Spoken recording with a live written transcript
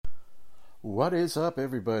What is up,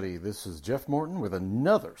 everybody? This is Jeff Morton with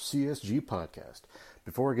another CSG podcast.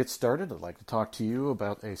 Before I get started, I'd like to talk to you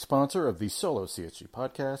about a sponsor of the solo CSG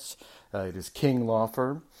podcasts. It is King Law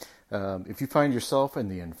Firm. If you find yourself in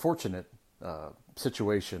the unfortunate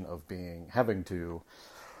situation of being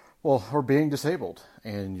disabled,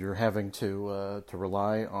 and you're having to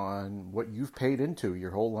rely on what you've paid into your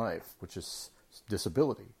whole life, which is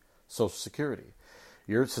disability, Social Security.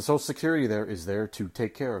 Your Social Security is there to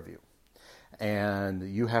take care of you.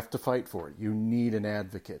 And you have to fight for it. You need an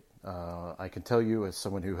advocate. I can tell you, as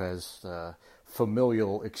someone who has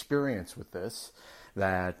familial experience with this,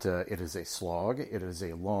 that it is a slog. It is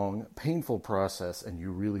a long, painful process, and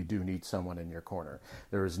you really do need someone in your corner.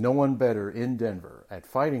 There is no one better in Denver at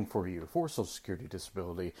fighting for you for Social Security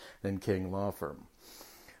disability than King Law Firm.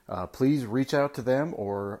 Please reach out to them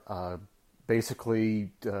or go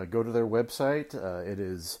to their website. It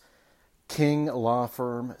is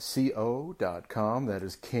kinglawfirmco.com. That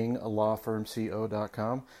is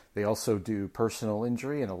kinglawfirmco.com. They also do personal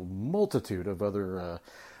injury and a multitude of other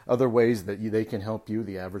ways that they can help you,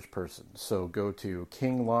 the average person. So go to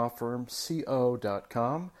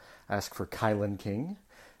kinglawfirmco.com, ask for Kylan King,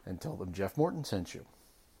 and tell them Jeff Morton sent you.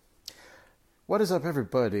 What is up,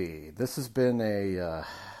 everybody? This has been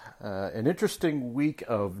an interesting week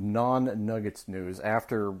of non-Nuggets news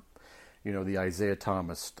after the Isaiah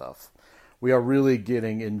Thomas stuff. We are really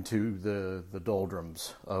getting into the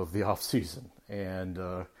doldrums of the offseason.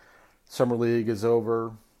 And Summer League is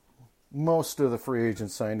over. Most of the free agent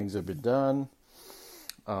signings have been done.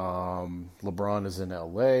 LeBron is in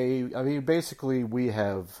LA. I mean, basically,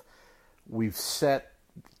 we've set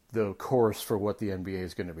the course for what the NBA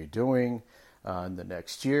is going to be doing in the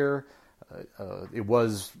next year. It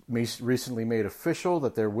was recently made official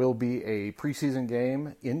that there will be a preseason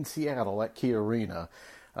game in Seattle at Key Arena,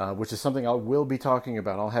 which is something I will be talking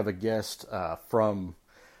about. I'll have a guest from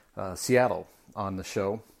Seattle on the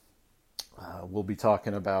show. We'll be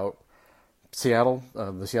talking about Seattle,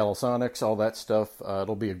 the Seattle Sonics, all that stuff.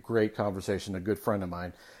 It'll be a great conversation, a good friend of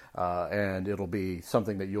mine, and it'll be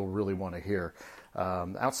something that you'll really want to hear.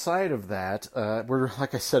 Outside of that, we're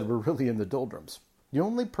really in the doldrums. The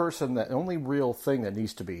only real thing that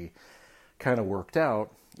needs to be kind of worked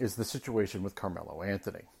out is the situation with Carmelo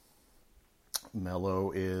Anthony.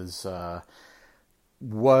 Melo it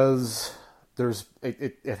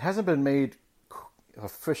hasn't been made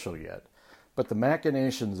official yet, but the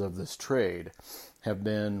machinations of this trade have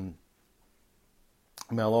been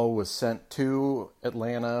Melo was sent to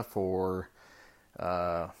Atlanta for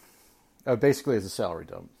basically as a salary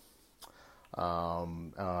dump.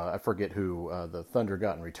 I forget who the Thunder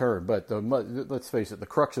got in return, but let's face it, the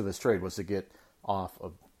crux of this trade was to get off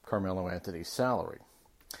of Carmelo Anthony's salary,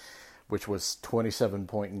 which was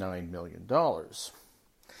 $27.9 million.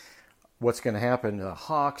 What's going to happen? The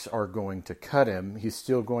Hawks are going to cut him. He's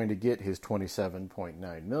still going to get his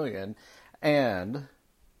 $27.9 million, and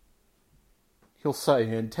he'll sign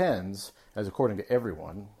in tens, as according to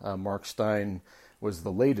everyone. Mark Stein was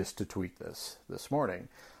the latest to tweet this morning.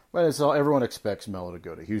 But everyone expects Melo to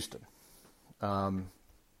go to Houston.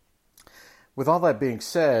 With all that being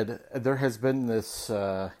said, there has been this,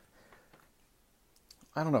 a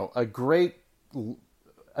great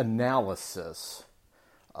analysis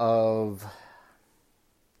of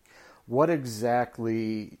what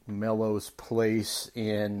exactly Melo's place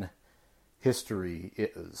in history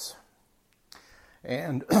is.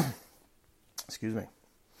 And, excuse me.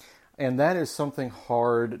 And that is something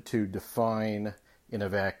hard to define in a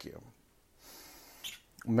vacuum.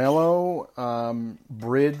 Melo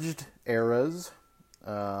bridged eras.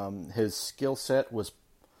 His skill set was,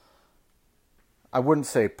 I wouldn't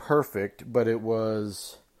say perfect, but it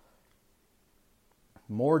was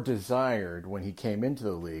more desired when he came into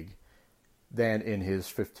the league than in his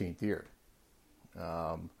 15th year.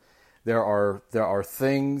 There are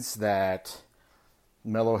things that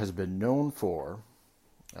Melo has been known for,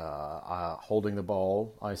 holding the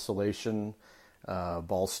ball, isolation,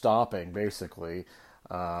 ball stopping, basically,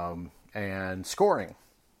 and scoring.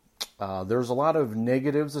 There's a lot of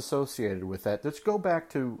negatives associated with that. Let's go back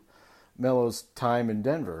to Melo's time in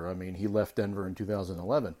Denver. I mean, he left Denver in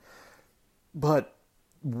 2011. But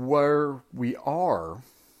where we are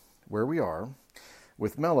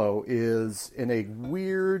with Melo is in a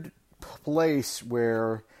weird place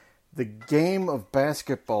where the game of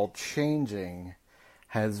basketball changing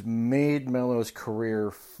has made Melo's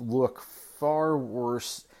career look far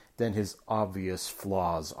worse than his obvious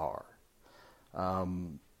flaws are.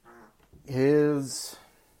 His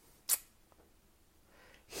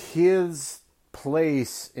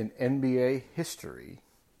place in NBA history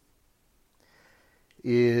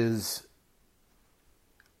is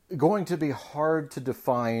going to be hard to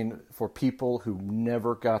define for people who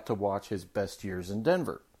never got to watch his best years in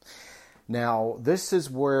Denver. Now, this is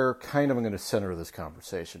where kind of I'm going to center this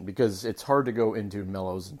conversation, because it's hard to go into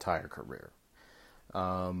Melo's entire career.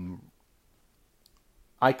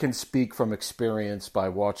 I can speak from experience by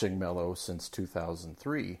watching Melo since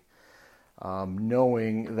 2003,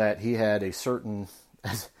 knowing that he had a certain,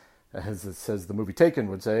 as it says the movie Taken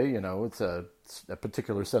would say, it's a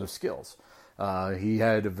particular set of skills. He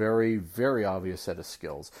had a very, very obvious set of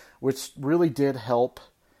skills, which really did help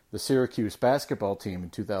the Syracuse basketball team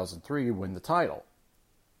in 2003 win the title.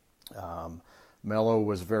 Melo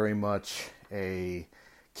was very much a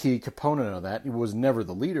key component of that. He was never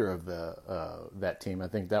the leader of that team. I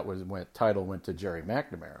think that was when title went to Jerry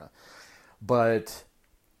McNamara. But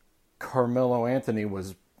Carmelo Anthony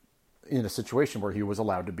was in a situation where he was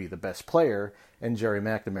allowed to be the best player, and Jerry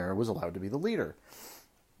McNamara was allowed to be the leader,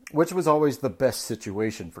 which was always the best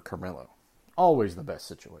situation for Carmelo. Always the best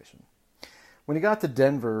situation. When he got to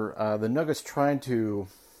Denver, the Nuggets tried to...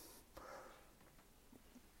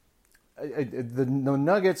 The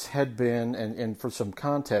Nuggets had been, and for some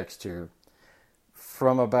context here,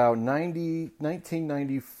 from about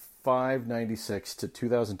 1995, 96 to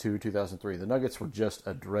 2002, 2003, the Nuggets were just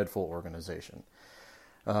a dreadful organization.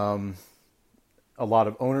 A lot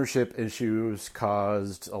of ownership issues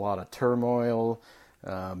caused a lot of turmoil.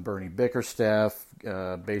 Bernie Bickerstaff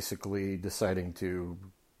basically deciding to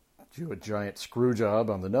do a giant screw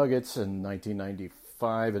job on the Nuggets in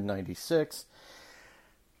 1995 and 96.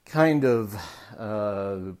 Kind of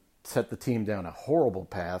set the team down a horrible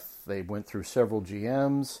path. They went through several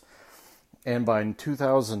GMs, and by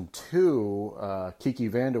 2002, Kiki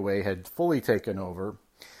Vandeweghe had fully taken over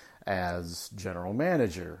as general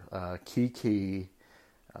manager. Kiki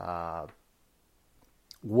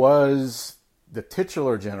was the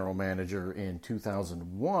titular general manager in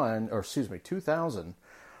 2000,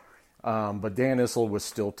 but Dan Issel was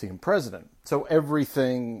still team president. So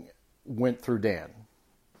everything went through Dan.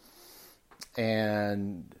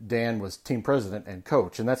 And Dan was team president and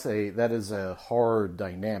coach, and that is a hard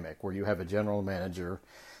dynamic where you have a general manager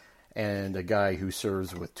and a guy who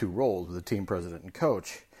serves with two roles, with a team president and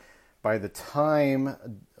coach. By the time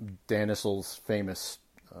Dan Issel's famous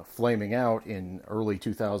flaming out in early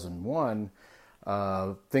 2001,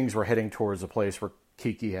 things were heading towards a place where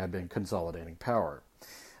Kiki had been consolidating power.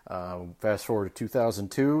 Fast forward to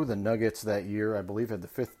 2002, the Nuggets that year, I believe, had the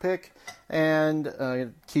 5th pick,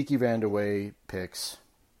 and Kiki Vandeweghe picks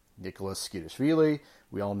Nicholas Skeetershvili.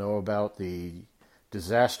 We all know about the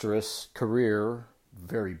disastrous career,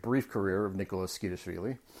 very brief career of Nicholas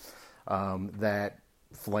Skeetershvili, that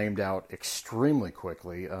flamed out extremely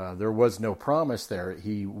quickly. There was no promise there.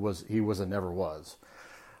 He was a never was.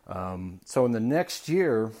 So in the next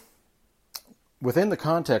year, within the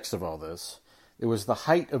context of all this, it was the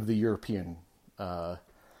height of the European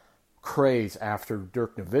craze after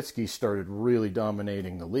Dirk Nowitzki started really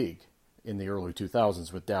dominating the league in the early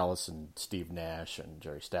 2000s with Dallas and Steve Nash and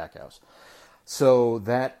Jerry Stackhouse. So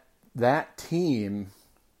that team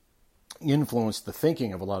influenced the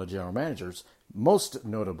thinking of a lot of general managers, most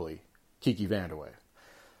notably Kiki Vandeweghe.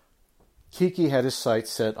 Kiki had his sights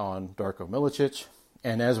set on Darko Milicic,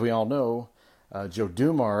 and as we all know, Joe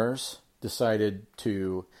Dumars decided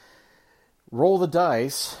to roll the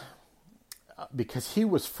dice because he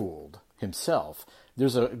was fooled himself.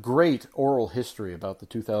 There's a great oral history about the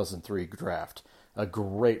 2003 draft, a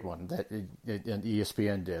great one that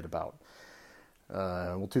ESPN did about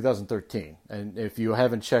 2013. And if you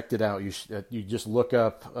haven't checked it out, you just look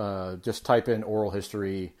up, just type in oral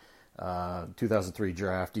history 2003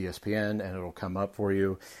 draft ESPN, and it'll come up for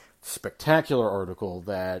you. Spectacular article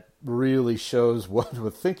that really shows what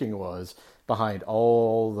the thinking was behind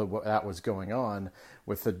all that was going on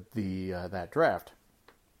with that draft.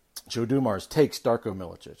 Joe Dumars takes Darko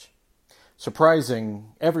Milicic, surprising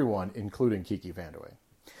everyone, including Kiki Vandeweghe.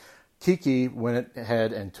 Kiki went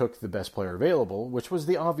ahead and took the best player available, which was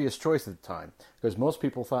the obvious choice at the time, because most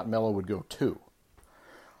people thought Melo would go 2.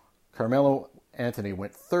 Carmelo Anthony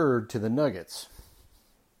went 3rd to the Nuggets,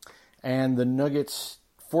 and the Nuggets'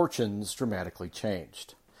 fortunes dramatically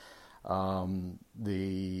changed.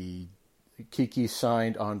 Kiki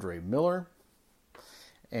signed Andre Miller,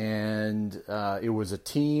 and it was a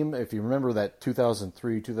team, if you remember that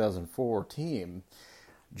 2003-2004 team,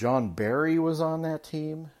 John Barry was on that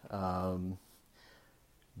team.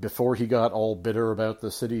 Before he got all bitter about the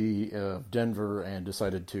city of Denver and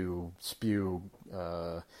decided to spew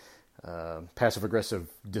passive-aggressive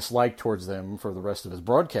dislike towards them for the rest of his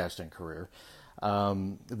broadcasting career.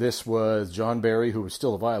 This was John Barry, who was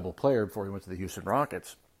still a viable player before he went to the Houston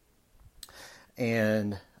Rockets.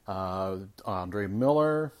 And Andre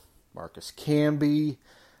Miller, Marcus Camby.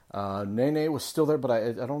 Nene was still there, but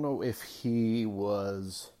I don't know if he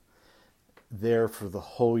was there for the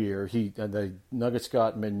whole year. The Nuggets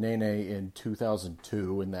got Nene in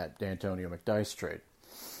 2002 in that Antonio McDyess trade.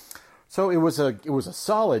 So it was a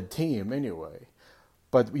solid team anyway.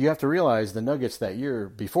 But you have to realize the Nuggets the year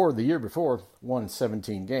before won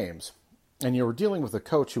 17 games. And you were dealing with a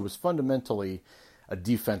coach who was fundamentally a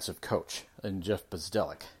defensive coach in Jeff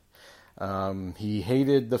Bzdelik. He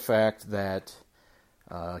hated the fact that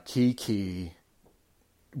Kiki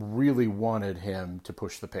really wanted him to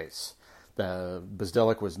push the pace.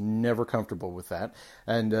 Bzdelik was never comfortable with that.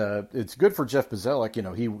 And it's good for Jeff Bzdelik. You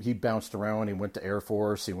know, he bounced around. He went to Air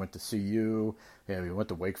Force. He went to CU. He went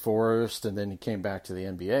to Wake Forest. And then he came back to the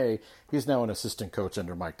NBA. He's now an assistant coach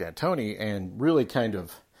under Mike D'Antoni and really kind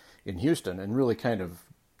of in Houston and really kind of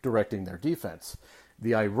directing their defense.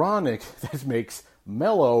 The ironic that makes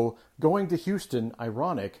Melo going to Houston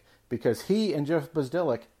ironic because he and Jeff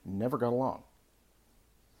Bzdelik never got along.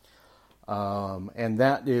 And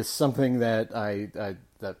that is something that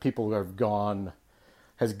that people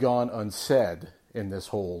has gone unsaid in this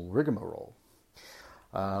whole rigmarole.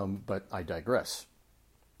 But I digress.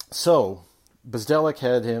 So Bzdelik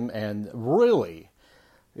had him, and really,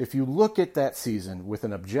 if you look at that season with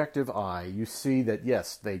an objective eye, you see that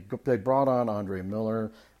yes, they brought on Andre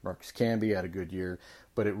Miller, Marcus Camby had a good year,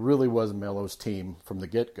 but it really was Melo's team from the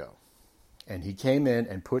get-go, and he came in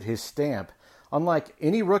and put his stamp. Unlike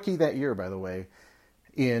any rookie that year, by the way,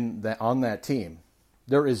 on that team,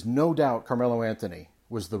 there is no doubt Carmelo Anthony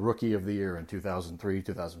was the rookie of the year in 2003,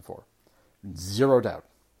 2004. Zero doubt.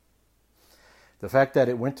 The fact that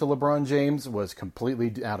it went to LeBron James was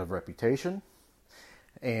completely out of reputation,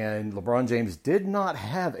 and LeBron James did not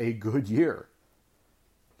have a good year.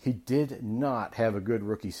 He did not have a good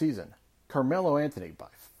rookie season. Carmelo Anthony, by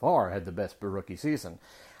far, had the best rookie season,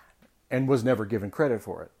 and was never given credit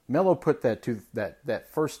for it. Melo put that to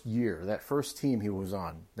that first year, that first team he was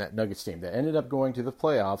on, that Nuggets team that ended up going to the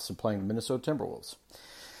playoffs and playing the Minnesota Timberwolves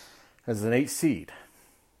as an 8th seed.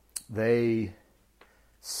 They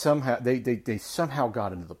somehow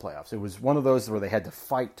got into the playoffs. It was one of those where they had to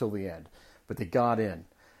fight till the end, but they got in,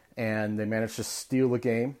 and they managed to steal a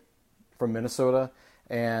game from Minnesota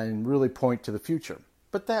and really point to the future.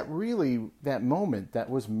 But that moment, that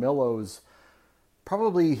was Melo's,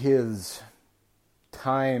 probably his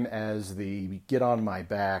time as the get on my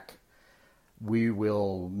back, we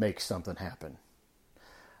will make something happen.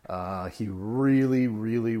 He really,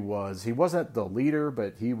 really was. He wasn't the leader,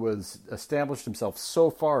 but he was established himself so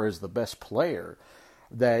far as the best player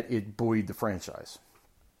that it buoyed the franchise.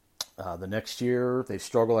 The next year, they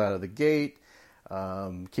struggled out of the gate.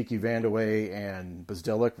 Kiki Vandeweghe and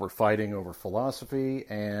Bzdelik were fighting over philosophy,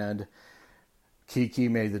 and Kiki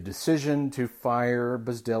made the decision to fire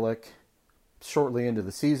Bzdelik shortly into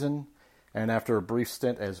the season, and after a brief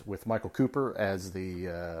stint with Michael Cooper as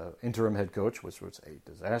the interim head coach, which was a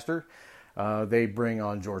disaster, they bring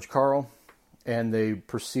on George Karl, and they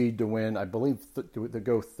proceed to win, I believe, they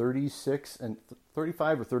go 35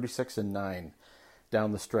 or 36-9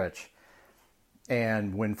 down the stretch,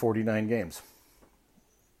 and win 49 games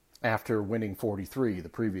after winning 43 the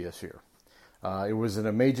previous year. It was an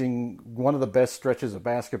amazing, one of the best stretches of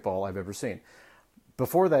basketball I've ever seen.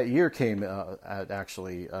 Before that year came, the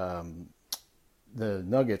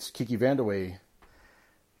Nuggets, Kiki Vandeweghe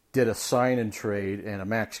did a sign and trade and a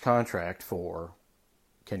max contract for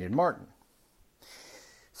Kenyon Martin.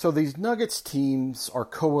 So these Nuggets teams are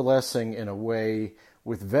coalescing in a way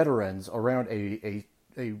with veterans around a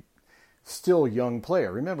still young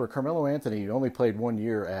player. Remember, Carmelo Anthony only played 1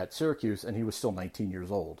 year at Syracuse, and he was still 19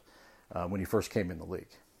 years old when he first came in the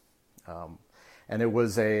league. And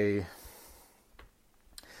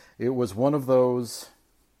it was one of those,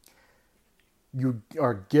 you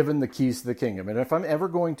are given the keys to the kingdom. And if I'm ever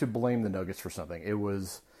going to blame the Nuggets for something,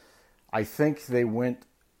 I think they went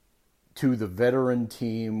to the veteran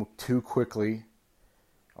team too quickly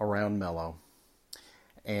around Melo.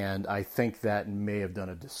 And I think that may have done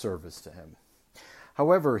a disservice to him.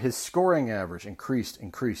 However, his scoring average increased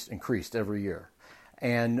every year.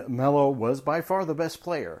 And Melo was by far the best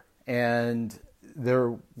player. And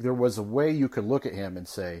there was a way you could look at him and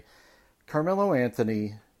say, Carmelo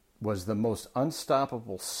Anthony was the most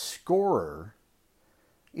unstoppable scorer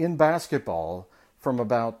in basketball from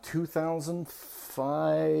about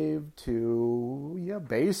 2005 to,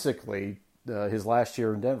 basically his last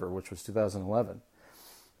year in Denver, which was 2011.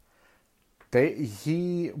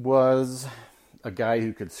 He was a guy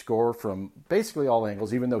who could score from basically all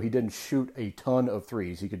angles, even though he didn't shoot a ton of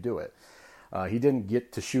threes. He could do it. He didn't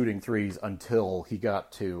get to shooting threes until he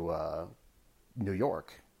got to New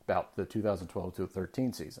York, about the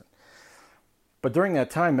 2012-13 season. But during that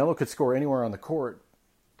time, Melo could score anywhere on the court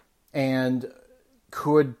and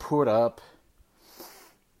could put up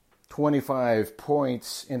 25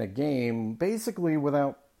 points in a game basically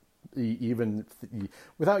without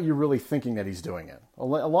you really thinking that he's doing it.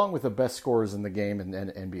 Along with the best scorers in the game in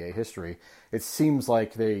NBA history, it seems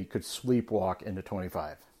like they could sleepwalk into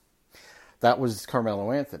 25. That was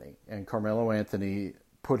Carmelo Anthony, and Carmelo Anthony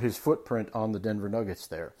put his footprint on the Denver Nuggets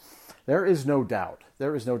there. There is no doubt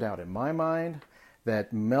in my mind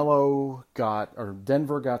that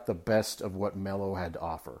Denver got the best of what Melo had to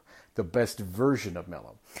offer, the best version of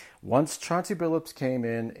Melo. Once Chauncey Billups came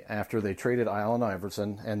in after they traded Allen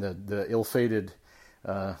Iverson and the ill-fated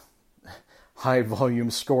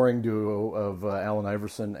high-volume scoring duo of Allen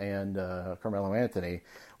Iverson and Carmelo Anthony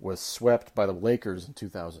was swept by the Lakers in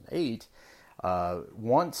 2008,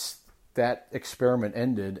 once that experiment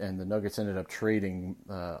ended and the Nuggets ended up trading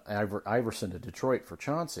Iverson to Detroit for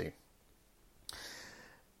Chauncey,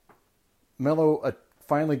 Melo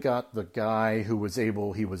finally got the guy who he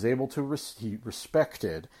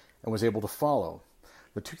respected and was able to follow.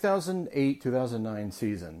 The 2008-2009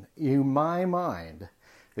 season, in my mind,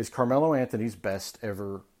 is Carmelo Anthony's best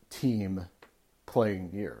ever team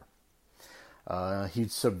playing year. He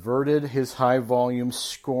subverted his high volume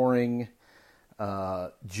scoring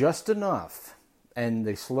just enough, and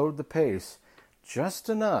they slowed the pace just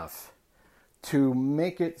enough to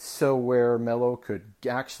make it so where Melo could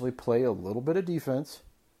actually play a little bit of defense.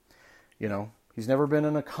 You know, he's never been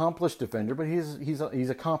an accomplished defender, but he's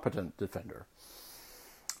a competent defender.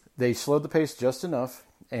 They slowed the pace just enough,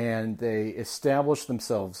 and they established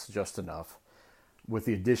themselves just enough with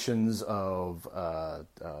the additions of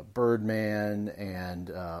Birdman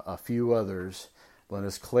and a few others.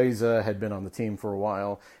 Lennis Kleza had been on the team for a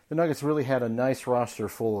while. The Nuggets really had a nice roster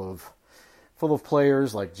full of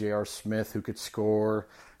players like J.R. Smith who could score.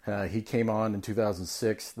 He came on in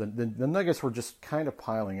 2006. The Nuggets were just kind of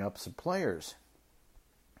piling up some players.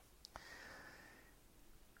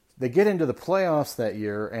 They get into the playoffs that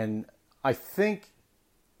year, and I think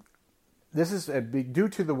this is due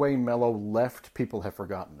to the way Melo left. People have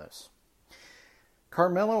forgotten this.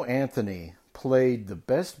 Carmelo Anthony played the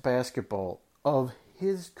best basketball of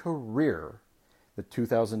his career, the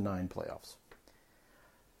 2009 playoffs.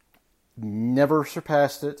 Never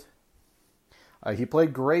surpassed it. He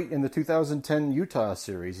played great in the 2010 Utah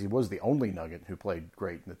series. He was the only Nugget who played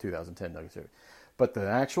great in the 2010 Nugget series. But the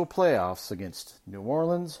actual playoffs against New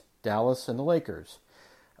Orleans, Dallas, and the Lakers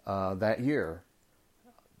that year,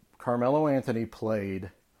 Carmelo Anthony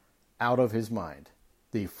played out of his mind.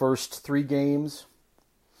 The first 3 games,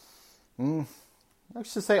 I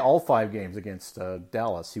should say all 5 games against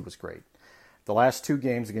Dallas, he was great. The last 2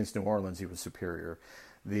 games against New Orleans, he was superior.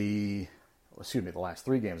 The last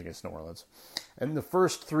 3 games against New Orleans. And the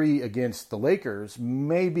first 3 against the Lakers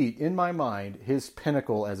may be, in my mind, his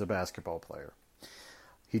pinnacle as a basketball player.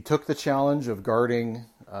 He took the challenge of guarding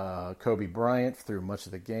Kobe Bryant through much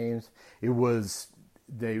of the games. It was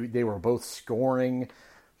they were both scoring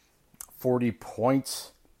 40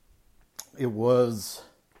 points. It was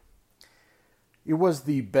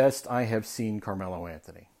the best I have seen Carmelo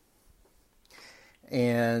Anthony.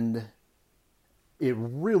 And it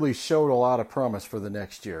really showed a lot of promise for the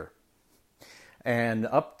next year. And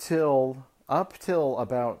up till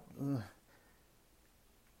about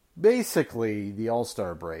basically the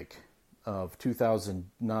All-Star break of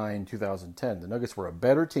 2009-2010, the Nuggets were a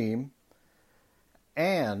better team,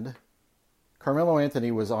 and Carmelo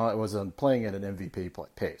Anthony was playing at an MVP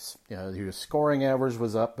pace. You know, his scoring average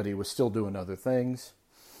was up, but he was still doing other things.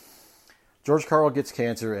 George Karl gets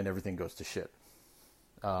cancer, and everything goes to shit.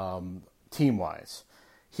 Team-wise,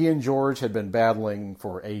 he and George had been battling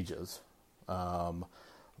for ages,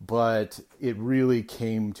 but it really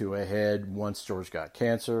came to a head once George got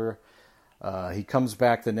cancer. He comes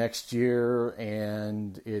back the next year,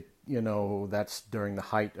 and that's during the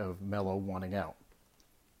height of Melo wanting out.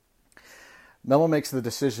 Melo makes the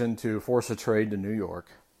decision to force a trade to New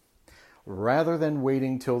York rather than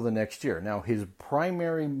waiting till the next year. Now, his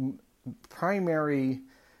primary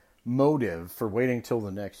motive for waiting till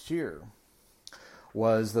the next year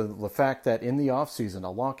was the fact that in the offseason a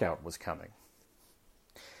lockout was coming.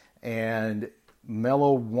 And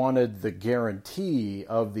Melo wanted the guarantee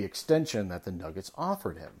of the extension that the Nuggets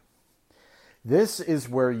offered him. This is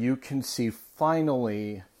where you can see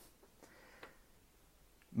finally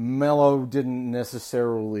Melo didn't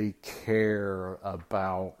necessarily care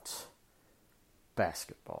about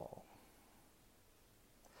basketball.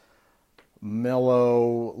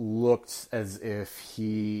 Melo looked as if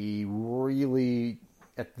he really,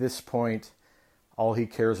 at this point, all he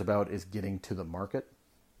cares about is getting to the market,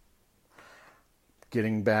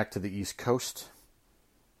 getting back to the East Coast.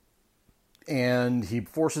 And he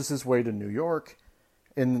forces his way to New York,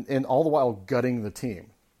 and all the while gutting the team.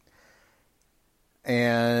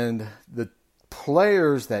 And the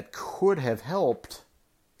players that could have helped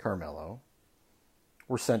Carmelo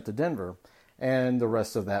were sent to Denver, and the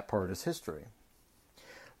rest of that part is history.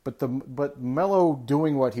 But Melo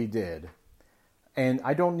doing what he did, and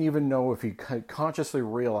I don't even know if he consciously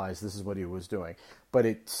realized this is what he was doing, but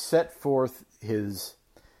it set forth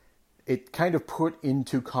it kind of put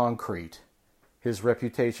into concrete his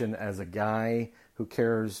reputation as a guy who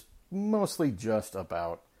cares mostly just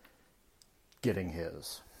about getting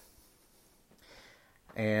his.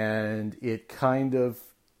 And it kind of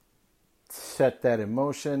set that in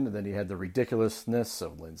motion. And then he had the ridiculousness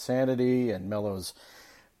of Linsanity and Melo's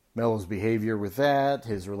behavior with that,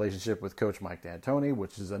 his relationship with Coach Mike D'Antoni,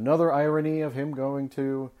 which is another irony of him going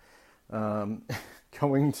to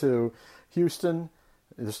Houston.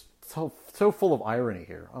 It's so full of irony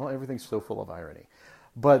here. Oh, everything's so full of irony.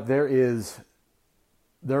 But there is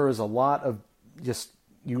a lot of just,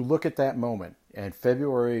 you look at that moment in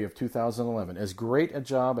February of 2011, as great a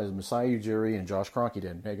job as Masai Ujiri and Josh Kroenke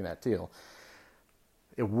did making that deal,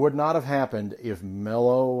 it would not have happened if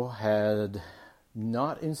Melo had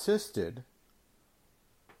not insisted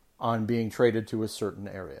on being traded to a certain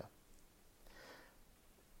area.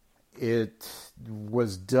 It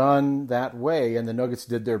was done that way, and the Nuggets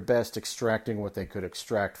did their best extracting what they could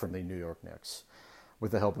extract from the New York Knicks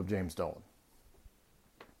with the help of James Dolan.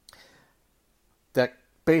 That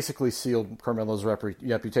basically sealed Carmelo's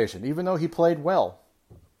reputation, even though he played well,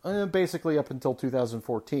 basically up until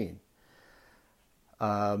 2014.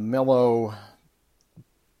 Melo,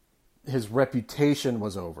 his reputation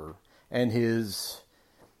was over, and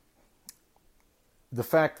the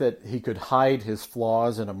fact that he could hide his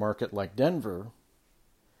flaws in a market like Denver,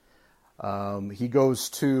 he goes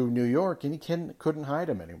to New York and he couldn't hide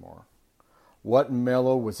them anymore. What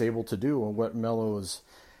Melo was able to do and what Melo's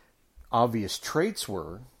obvious traits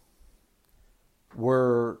were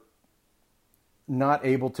not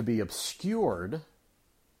able to be obscured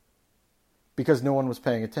because no one was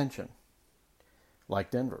paying attention,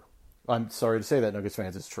 like Denver. I'm sorry to say that, Nuggets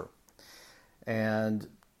fans, it's true. And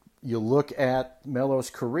you look at Melo's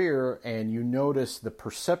career and you notice the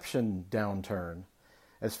perception downturn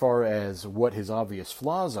as far as what his obvious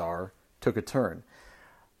flaws are took a turn.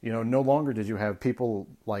 You know, no longer did you have people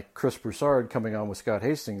like Chris Broussard coming on with Scott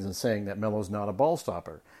Hastings and saying that Melo's not a ball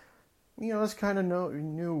stopper. You know, that's kind of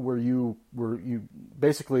new where you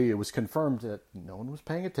basically, it was confirmed that no one was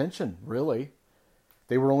paying attention, really.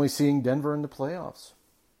 They were only seeing Denver in the playoffs.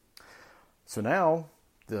 So now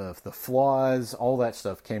the flaws, all that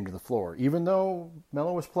stuff came to the floor. Even though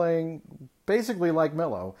Melo was playing basically like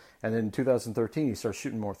Melo, and then in 2013 he starts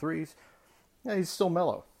shooting more threes, yeah, he's still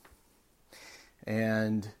Melo.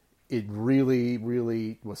 And it really,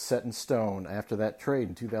 really was set in stone after that trade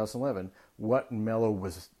in 2011 what Melo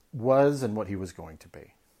was and what he was going to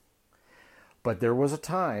be. But there was a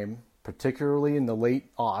time, particularly in the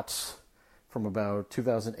late aughts, from about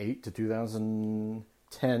 2008 to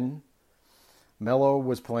 2010, Melo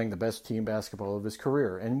was playing the best team basketball of his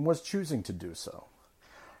career and was choosing to do so.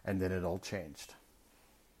 And then it all changed.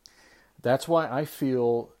 That's why I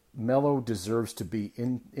feel Melo deserves to be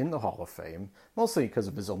in the Hall of Fame, mostly because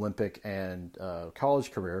of his Olympic and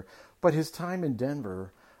college career. But his time in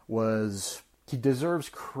Denver he deserves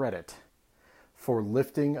credit for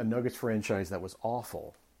lifting a Nuggets franchise that was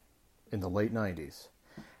awful in the late 90s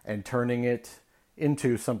and turning it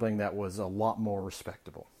into something that was a lot more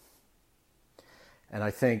respectable. And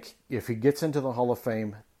I think if he gets into the Hall of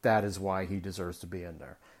Fame, that is why he deserves to be in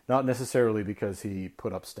there. Not necessarily because he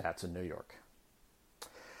put up stats in New York.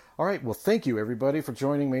 All right, well, thank you, everybody, for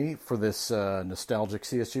joining me for this nostalgic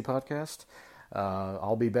CSG podcast.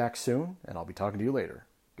 I'll be back soon, and I'll be talking to you later.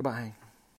 Goodbye.